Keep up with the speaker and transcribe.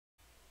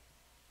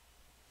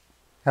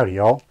Howdy,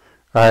 y'all.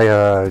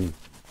 I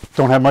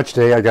don't have much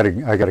today. I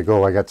gotta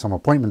go. I got some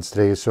appointments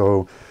today,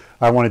 so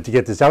I wanted to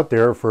get this out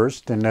there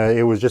first, and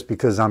it was just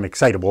because I'm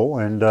excitable,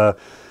 and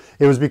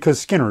it was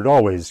because Skynyrd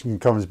always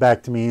comes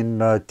back to me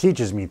and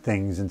teaches me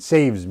things and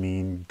saves me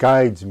and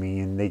guides me,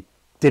 and they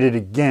did it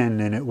again,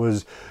 and it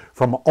was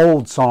from an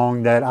old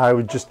song that I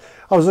was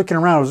looking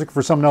around, I was looking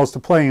for something else to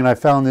play, and I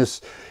found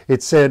this.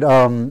 It said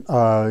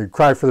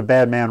 "Cry for the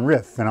Bad Man"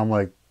 riff, and I'm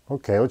like,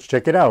 okay, let's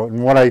check it out.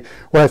 And what I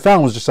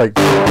found was just like,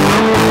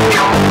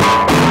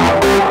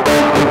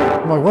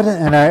 I'm like, what?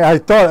 And I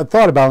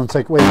thought about it. And it's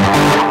like, wait.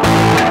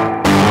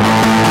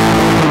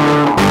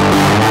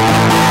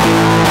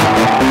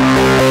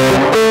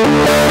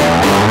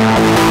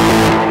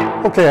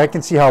 Okay, I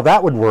can see how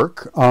that would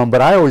work,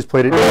 but I always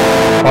played it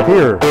up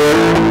here.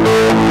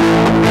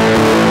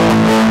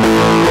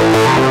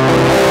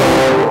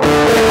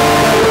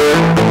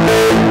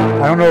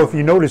 I don't know if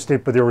you noticed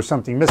it, but there was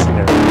something missing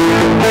there.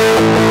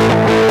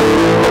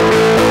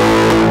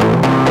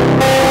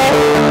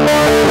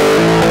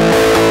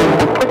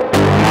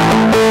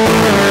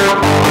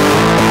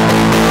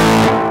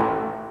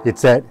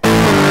 It's that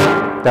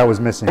was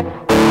missing.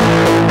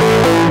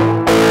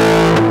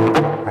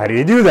 How do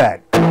you do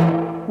that?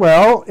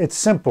 Well, it's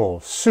simple,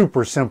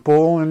 super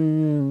simple,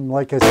 and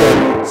like I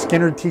said,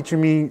 Skynyrd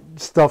teaching me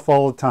stuff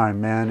all the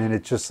time, man, and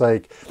it's just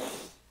like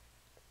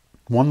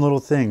one little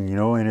thing, you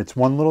know, and it's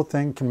one little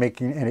thing can make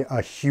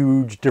a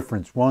huge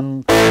difference.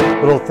 One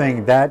little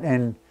thing, that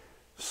and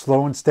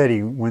slow and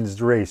steady wins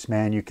the race,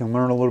 man. You can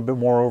learn a little bit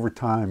more over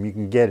time. You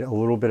can get a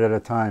little bit at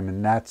a time,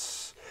 and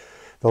that's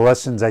the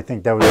lessons I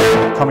think that was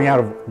coming out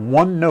of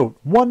one note,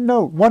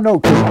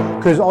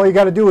 because all you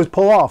got to do is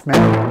pull off,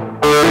 man.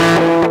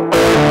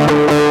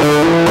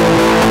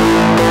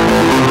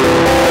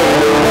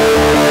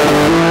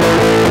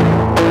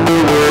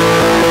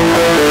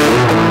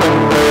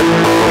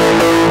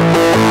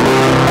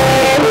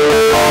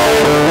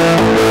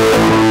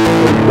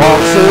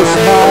 Walk so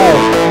small,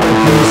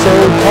 be so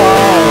tall,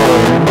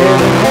 and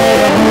never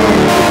had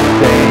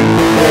anything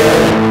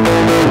there.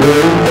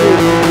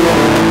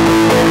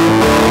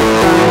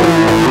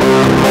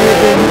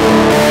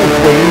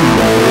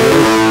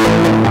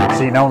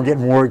 See, now I'm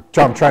getting more,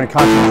 I'm trying to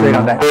concentrate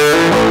on that.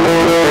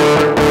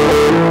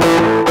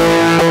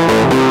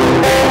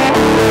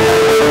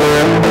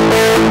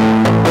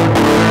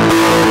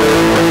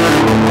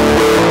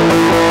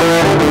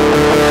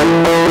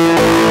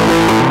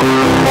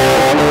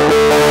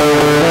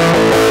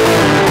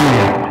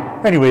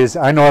 Anyways,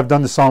 I know I've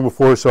done the song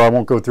before, so I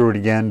won't go through it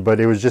again, but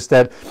it was just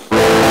that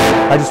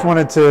I just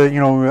wanted to, you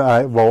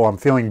know, well, I'm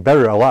feeling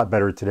better, a lot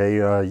better today.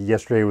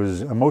 Yesterday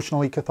was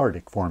emotionally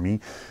cathartic for me,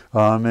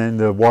 and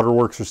the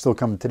waterworks are still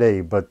coming today,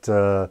 but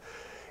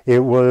it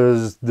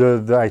was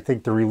I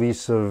think the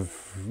release of,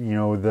 you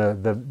know,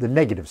 the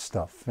negative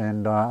stuff,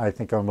 and I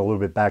think I'm a little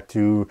bit back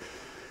to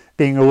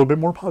being a little bit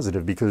more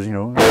positive because, you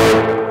know,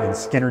 and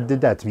Skynyrd did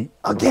that to me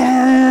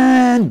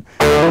again.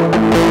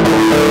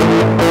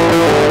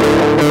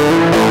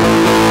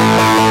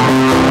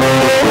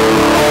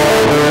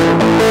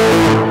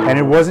 And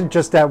it wasn't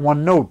just that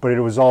one note, but it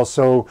was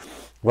also,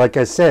 like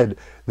I said,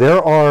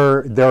 there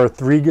are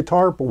three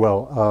guitar,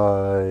 well,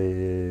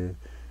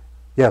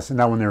 yes, and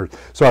that one there.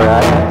 Sorry,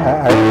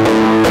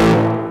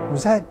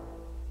 was that?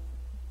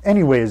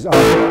 Anyways,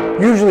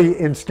 usually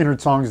in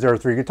Skynyrd songs there are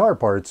three guitar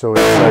parts, so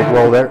it's like,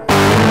 well, there.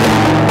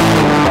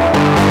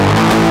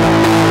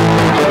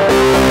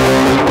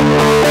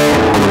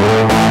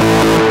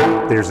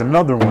 There's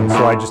another one,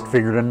 so I just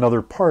figured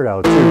another part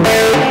out too.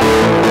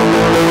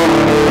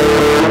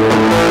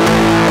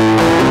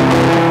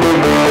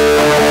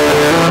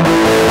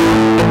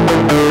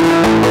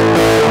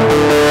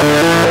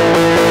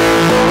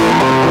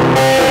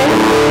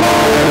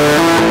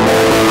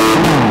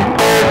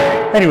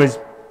 Anyways,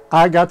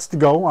 I got to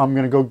go. I'm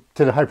going to go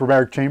to the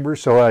hyperbaric chamber,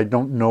 so I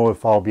don't know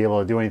if I'll be able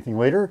to do anything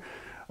later.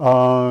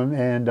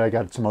 And I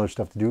got some other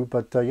stuff to do.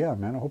 But yeah,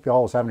 man, I hope you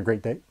all is having a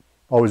great day.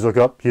 Always look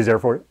up. He's there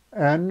for you.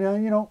 And,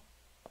 you know,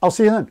 I'll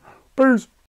see you then. Peace.